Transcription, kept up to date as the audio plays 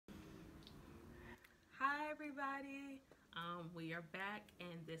everybody. We are back,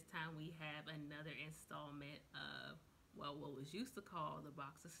 and this time we have another installment of what was used to call the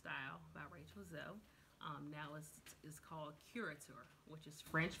Box of Style by Rachel Zoe. Now it's called Curateur, which is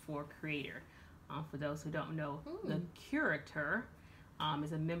French for creator. For those who don't know, the Curateur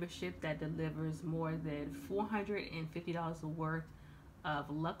is a membership that delivers more than $450 worth of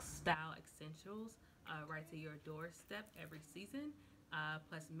luxe style essentials right to your doorstep every season,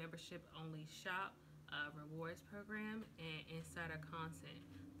 plus membership only shop, rewards program, and insider content.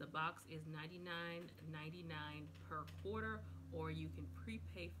 The box is $99.99 per quarter, or you can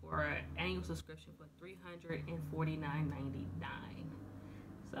prepay for an annual subscription for $349.99.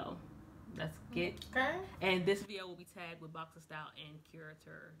 So let's get and this video will be tagged with Box of Style and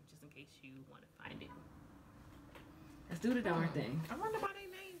Curateur just in case you want to find it. Let's do the darn thing. I wonder why they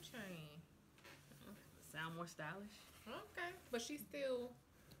name change. Sound more stylish. Okay, but she's still.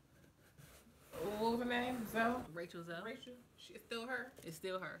 What was her name? Zoe? Rachel Zoe. Rachel. It's still her. It's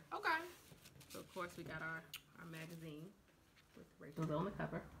still her. Okay. So of course we got our magazine with Rachel Zoe on the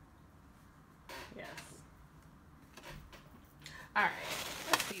cover. Yes. All right.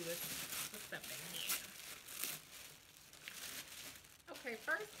 Let's see what's up in here. Okay.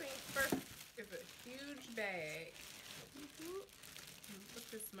 First things first is a huge bag. What's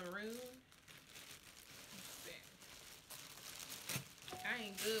this, maroon? I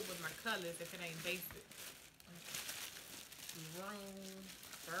ain't good with my colors if it ain't basic. Maroon,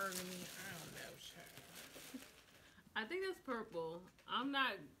 burgundy, I don't know, child. I think it's purple. I'm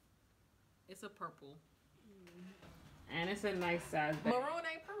not. It's a purple. And it's a nice size bag. Maroon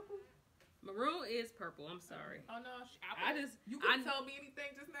ain't purple? Maroon is purple. I'm sorry. Oh no, you couldn't tell me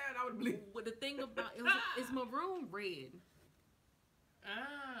anything just now and I would believe. But the thing about it's maroon red.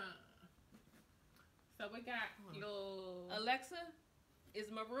 Ah. So we got little Alexa, is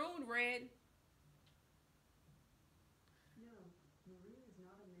maroon red? No, maroon is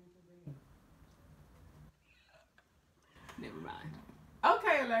not a mantle red. Never mind.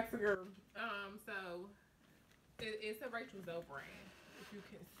 Okay, Alexa girl. So it's a Rachel Zoe brand. If you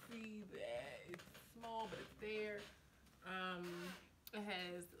can see that, it's small but it's there. It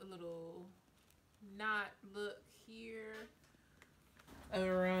has a little knot look here.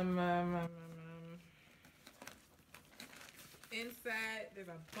 Inside there's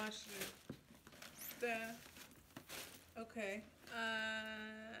a bunch of stuff. Okay.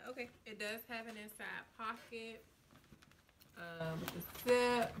 Okay. It does have an inside pocket. With the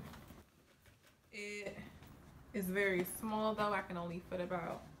zip. It is very small though. I can only fit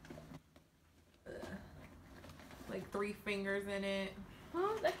about like 3 fingers in it.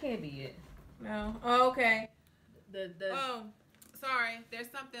 Huh? That can't be it. No. Oh, okay. Oh, sorry.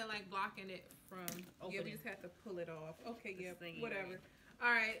 There's something like blocking it from. Opening. Yeah, we just have to pull it off. Okay, yeah, whatever. Right.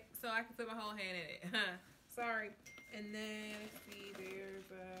 All right, so I can fit my whole hand in it. Sorry. And then let's see. There's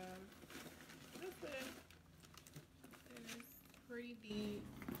it's pretty deep.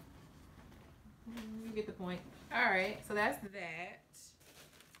 You get the point. All right, so that's that.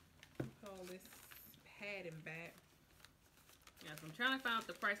 Call this padding back. Yeah, so I'm trying to find out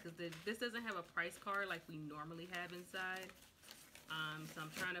the price because this doesn't have a price card like we normally have inside. So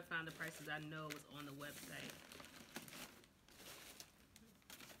I'm trying to find the prices I know was on the website.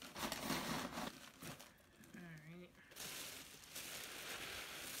 Alright.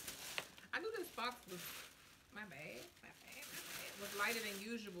 I knew this box was my bad. Was lighter than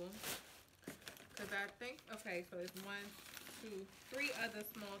usual. Cause I think okay, so there's 1, 2, 3 other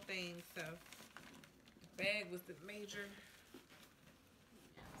small things. So the bag was the major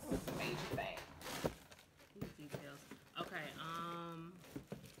thing. These details. Okay,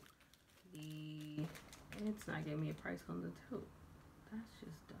 it's not giving me a price on the tote. That's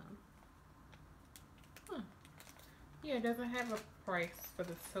just dumb. Huh. Yeah, it doesn't have a price for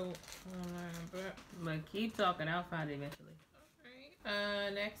the tote online, but keep talking, I'll find it eventually.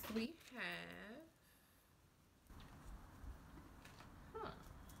 Alright. Next we have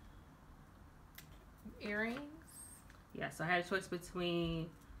earrings. Yes, I had a choice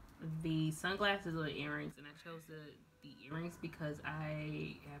between the sunglasses or the earrings, and I chose the earrings because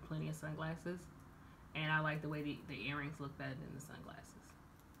I have plenty of sunglasses, and I like the way the earrings look better than the sunglasses.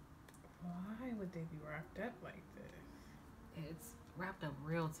 Why would they be wrapped up like this? It's wrapped up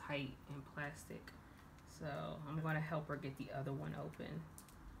real tight in plastic, so I'm going to help her get the other one open.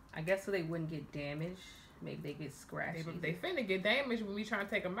 I guess so they wouldn't get damaged. Maybe they get scratched. They finna get damaged when we try to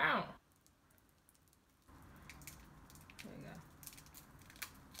take them out. There you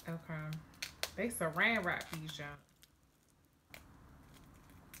go. Okay. They saran wrap these, y'all.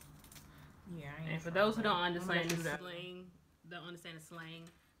 Yeah, and for those who don't understand the slang,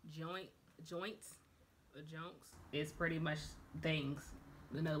 joints junks. It's pretty much things.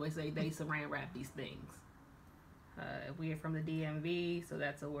 In other words, they saran wrap these things. We are from the DMV, so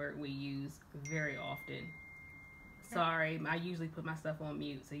that's a word we use very often. Sorry, I usually put my stuff on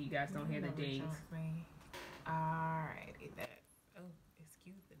mute so you guys don't hear the dings. Alrighty, that. Oh,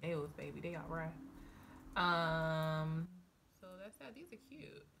 excuse the nails, baby. They alright. So that's how these are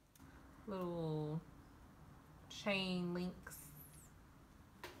cute. Little chain links.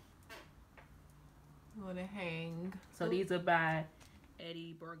 Let it hang. So these are by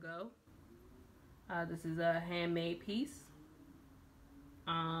Borgo. This is a handmade piece.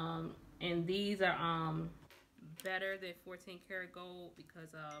 And these are better than 14 karat gold because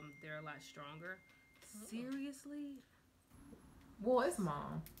they're a lot stronger. Seriously? Well, it's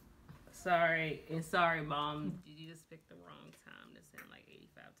mom. Sorry, mom. You just picked the wrong time to send like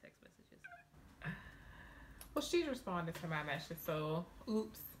 85 text messages. Well, she's responding to my message, so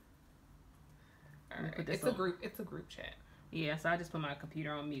oops. All right. It's a group chat. Yeah, so I just put my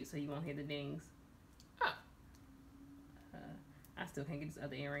computer on mute so you won't hear the dings. Oh. I still can't get this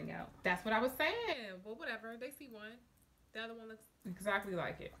other earring out. That's what I was saying. Well, whatever. They see one. The other one looks exactly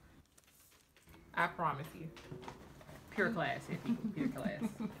like it. I promise you. Pure class here, people. Pure class.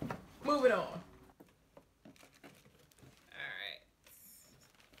 Moving on. All right.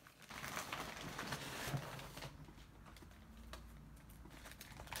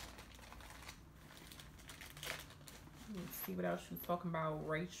 Let's see what else she was talking about.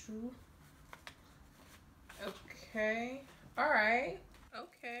 Rachel. Okay. All right.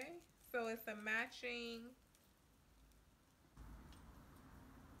 Okay. So it's a matching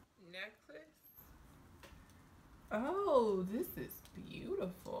necklace. Oh, this is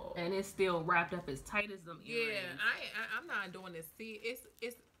beautiful. And it's still wrapped up as tight as them earrings. Yeah, I'm not doing this. See, it's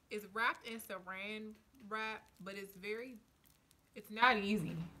wrapped in saran wrap, but it's not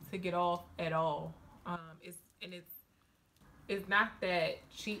easy to get off at all. It's not that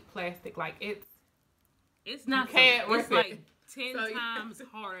cheap plastic. Like it's not. It's like 10 times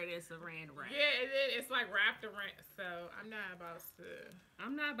harder than saran wrap. Yeah, it's like wrapped around. So I'm not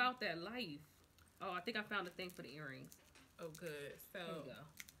about that life. Oh, I think I found a thing for the earrings. Oh, good. So there you go.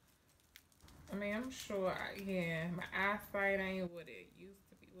 I mean, I'm sure. My eyesight ain't what it used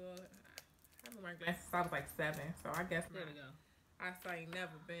to be. Well, I haven't wearing glasses since I was like 7, so I guess there we go. Eyesight ain't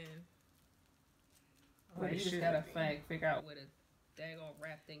never been. Well, you just gotta figure out what a daggone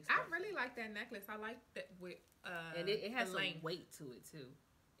wrap thing. I really like that necklace. I like that with and it has some weight to it too.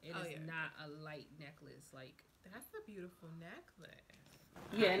 It is yeah. not a light necklace. Like that's a beautiful necklace.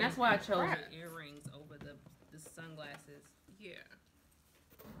 Yeah, and that's why I chose the earrings over the sunglasses. Yeah.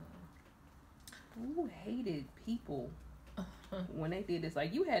 Who hated people when they did this?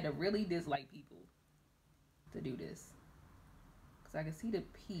 Like you had to really dislike people to do this. Cause I can see the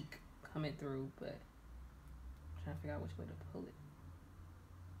peak coming through, but I'm trying to figure out which way to pull it.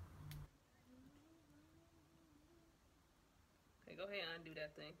 Okay, go ahead and undo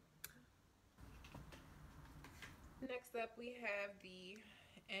that thing. Next up, we have the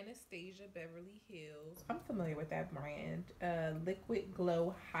Anastasia Beverly Hills. I'm familiar with that brand. Liquid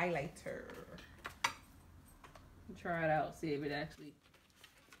Glow Highlighter. Try it out. See if it actually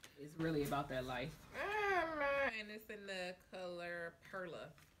is really about that life. And it's in the color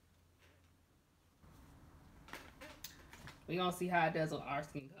Perla. We're gonna see how it does on our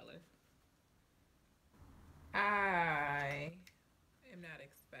skin color. I am not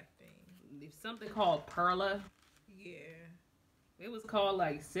expecting. There's something called Perla. Yeah. It was called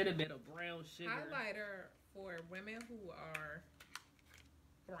like cinnamon or brown sugar. Highlighter for women who are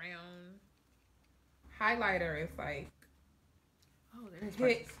brown. Highlighter is like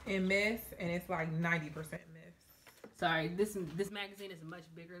hit and miss, and it's like 90% miss. Sorry, this magazine is much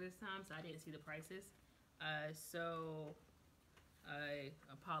bigger this time, so I didn't see the prices. So I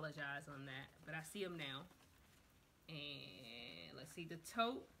apologize on that, but I see them now. And let's see, the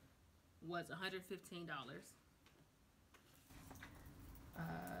tote was $115.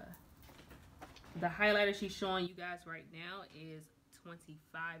 The highlighter she's showing you guys right now is $25.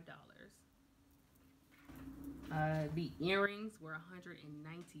 The earrings were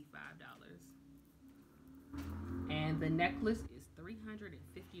 $195. And the necklace is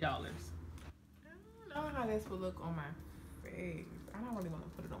 $350. I don't know how this would look on my face. I don't really want to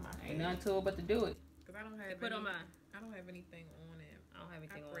put it on my face. Ain't nothing to it but to do it. Because I don't have put on mine. I don't have anything on it. I don't have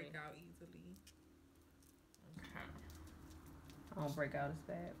anything on it. I break out easily. Okay. I don't break out as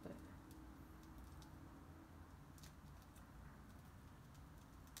bad, but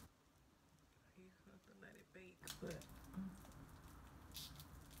you have to let it bake, but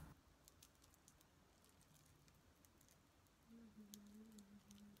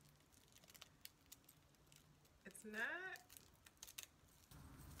It's not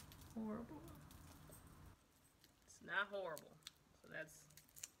horrible. It's not horrible. So that's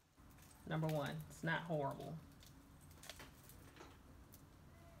number one. It's not horrible.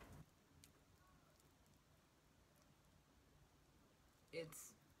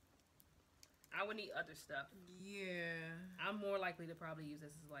 I would need other stuff. Yeah. I'm more likely to probably use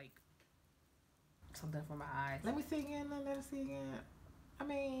this as like something for my eyes. Let me see again. Let me see again. I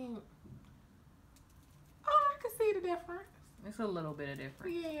mean, oh, I can see the difference. It's a little bit of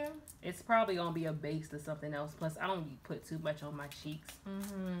difference. Yeah. It's probably gonna be a base to something else. Plus, I don't put too much on my cheeks.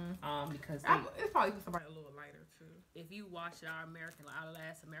 Because it's probably for somebody a little lighter too. If you watched our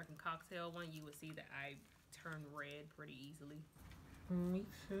last American cocktail one, you would see that I turn red pretty easily. Me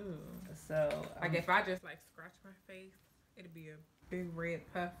too. So, like if I just like scratch my face, it'd be a big red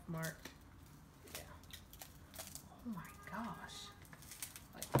puff mark. Yeah. Oh my gosh.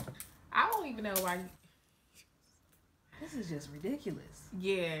 Like, I don't even know why. This is just ridiculous.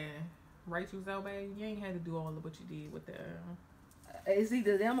 Yeah. Rachel Zobe, you ain't had to do all of what you did with the. It's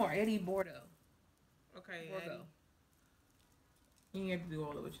either them or Eddie Borgo. Okay, Borgo. Eddie. You ain't had to do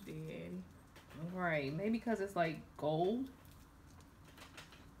all of what you did, Eddie. Right. Maybe because it's like gold.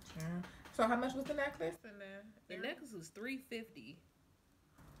 Yeah. So how much was the necklace? And the necklace was $350.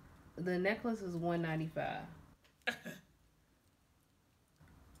 The necklace is $195.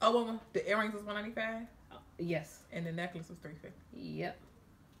 Oh, well, the earrings was $195. Yes. And the necklace was $350. Yep.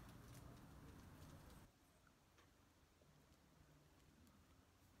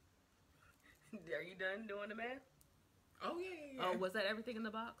 Are you done doing the math? Oh yeah. Oh, was that everything in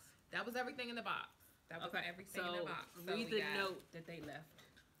the box? That was everything in the box. That was everything in the box. So read the note that they left.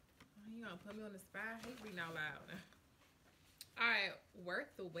 You gonna put me on the spot? I hate reading out loud. All right,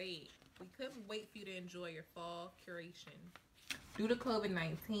 worth the wait. We couldn't wait for you to enjoy your fall curation. Due to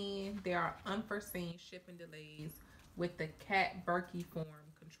COVID-19, there are unforeseen shipping delays with the Cat Burki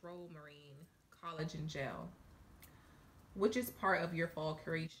Form Control Marine Collagen Gel, which is part of your fall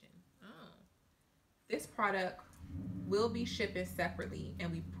curation. Oh. This product will be shipping separately, and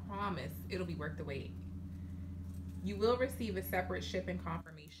we promise it'll be worth the wait. You will receive a separate shipping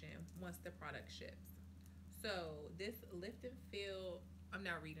confirmation once the product ships. So this Lift and Feel, I'm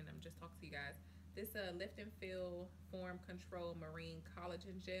not reading, I'm just talking to you guys. This Lift and Feel Form Control Marine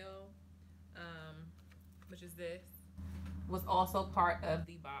Collagen Gel, which is this, was also part of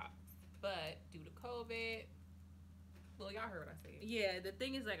the box. But due to COVID, well, y'all heard what I said. Yeah, the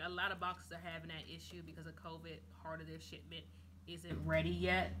thing is, like, a lot of boxes are having that issue because of COVID. Part of their shipment isn't ready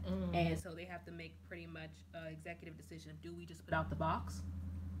yet. And so they have to make pretty much an executive decision. Do we just put out the box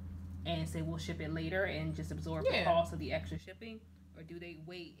and say we'll ship it later and just absorb the cost of the extra shipping? Or do they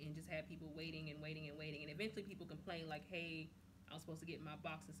wait and just have people waiting and waiting and waiting? And eventually people complain like, hey, I was supposed to get my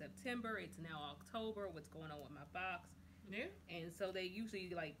box in September. It's now October. What's going on with my box? Yeah. And so they usually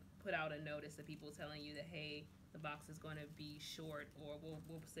like put out a notice to people telling you that, hey, the box is going to be short or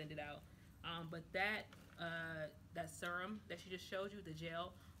we'll send it out. But that serum that she just showed you, the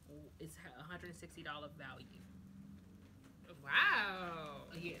gel, it's $160 value. Wow.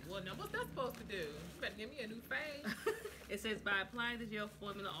 Yeah. Well, now what's that supposed to do? You better give me a new face. It says by applying the gel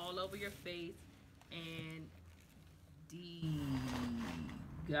formula all over your face and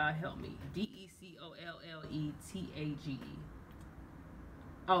God help me, DECOLLETAGE.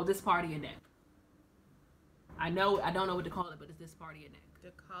 Oh, this part of your neck. I don't know what to call it, but it's this part of your neck.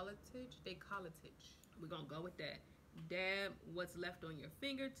 Decolletage. We're gonna go with that. Dab what's left on your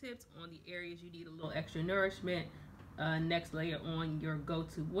fingertips on the areas you need a little extra nourishment. Next layer on your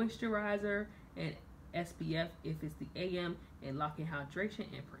go-to moisturizer and SPF if it's the AM, and lock in hydration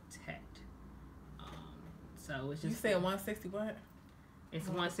and protect. So it's just, you said 160 what? It's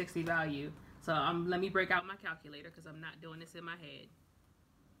 160 value. So let me break out my calculator because I'm not doing this in my head.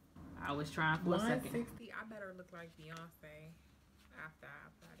 I was trying for a second. 160. I better look like Beyonce after I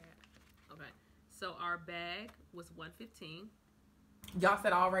apply that. Okay. So our bag was $115. Y'all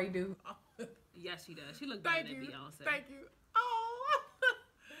said I already do. Yes, she does. She looked better than Beyonce. Thank you. Oh,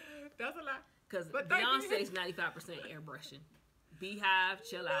 that's a lot. Because Beyonce's 95% airbrushing. Beehive,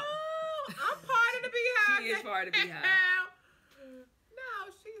 chill out. No, I'm part of the Beehive. She is part of the Beehive.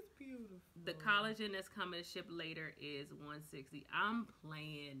 No, she's beautiful. The collagen that's coming to ship later is $160. I'm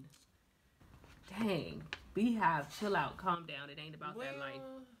playing. Dang. Beehive, chill out. Calm down. It ain't about that life.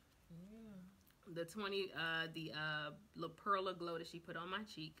 Yeah. The La Perla glow that she put on my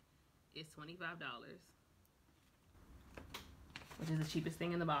cheek is $25, which is the cheapest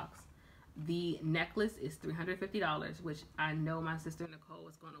thing in the box. The necklace is $350, which I know my sister Nicole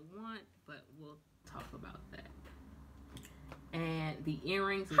is going to want, but we'll talk about that. And the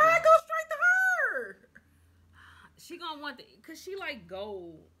earrings. How I go straight to her? She gonna want cause she like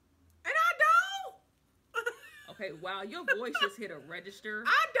gold. And I don't. Okay, wow, your voice just hit a register.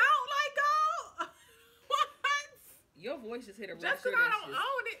 I don't like gold. What? Your voice just hit a Just register. because I don't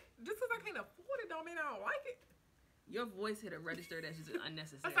own it, just because I can't afford it, don't mean I don't like it. Your voice hit a register that's just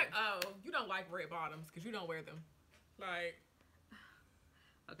unnecessary. It's like, oh, you don't like red bottoms because you don't wear them. Like,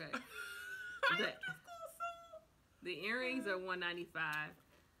 okay. The earrings are $195.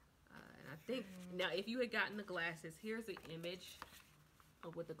 And I think now if you had gotten the glasses, here's an image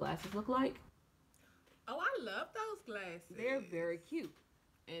of what the glasses look like. Oh, I love those glasses. They're very cute,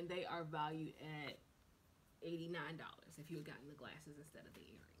 and they are valued at $89 if you had gotten the glasses instead of the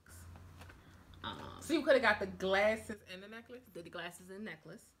earrings. So you could have got the glasses and the necklace? The glasses and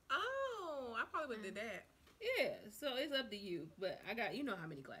necklace. Oh, I probably would have did that. Yeah, so it's up to you. But I got, you know how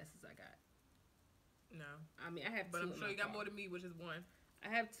many glasses I got. No. I mean, I have But two I'm in sure my you got car. more than me, which is one. I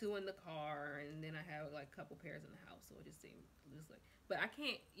have two in the car, and then I have like a couple pairs in the house, so it just seemed just like. But I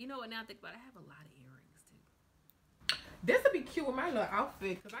can't. You know what? Now I think about it, I have a lot of earrings too. This would be cute with my little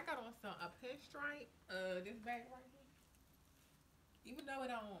outfit because I got on some a pinstripe. This bag right here. Even though I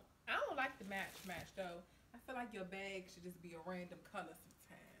don't like the match though. I feel like your bag should just be a random color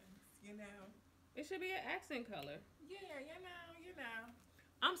sometimes. You know. It should be an accent color. Yeah, you know.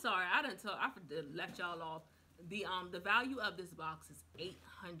 I'm sorry, I left y'all off. The value of this box is $845.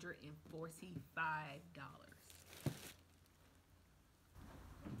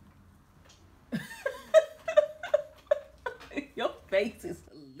 Your face is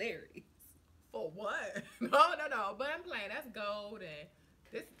hilarious. For what? No. But I'm playing. That's gold, and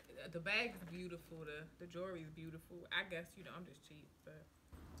the bag is beautiful. The jewelry is beautiful. I guess I'm just cheap, but.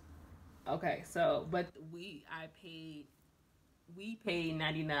 Okay, so we paid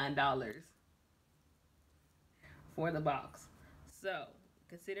 $99 for the box. So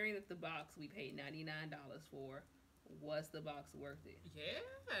considering that the box we paid $99 for, was the box worth it?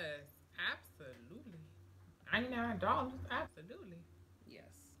 Yes, absolutely. $99, absolutely.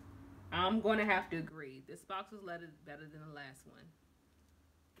 Yes. I'm gonna have to agree. This box was better than the last one.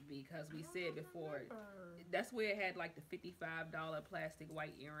 Because we said before, that's where it had like the $55 plastic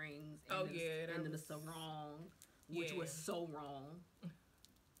white earrings and the sarong, which was so wrong.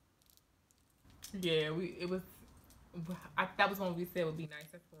 Yeah, that was one we said would be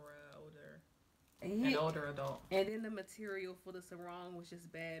nicer for an older adult. And then the material for the sarong was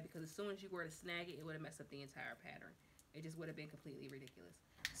just bad because as soon as you were to snag it, it would have messed up the entire pattern. It just would have been completely ridiculous.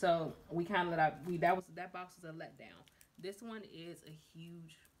 So we kind of that box was a letdown. This one is a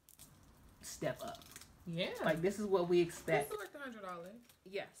huge step up. Yeah, like this is what we expect. This is like $100.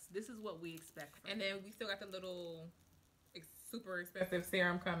 Yes, this is what we expect. And then we still got the little super expensive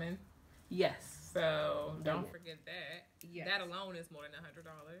serum coming. Yes. So don't forget that. Yes. That alone is more than $100.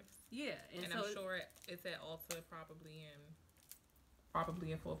 Yeah, and so I'm sure it's at Ulta probably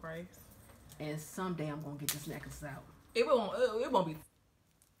in full price. And someday I'm gonna get this necklace out. It won't be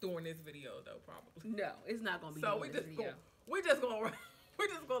during this video though, probably. No, it's not gonna be. So we're just gonna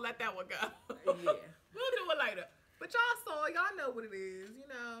let that one go. Yeah. We'll do it later. But y'all know what it is,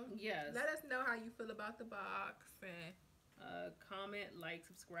 Yes. Let us know how you feel about the box and comment, like,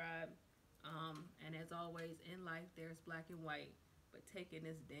 subscribe. And as always, in life there's black and white, but taking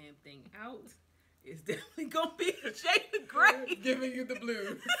this damn thing out is definitely gonna be a shade of gray. Giving you the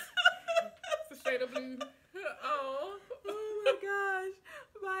blues. It's a shade of blue. Oh my gosh.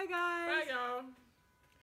 Bye guys. Bye y'all.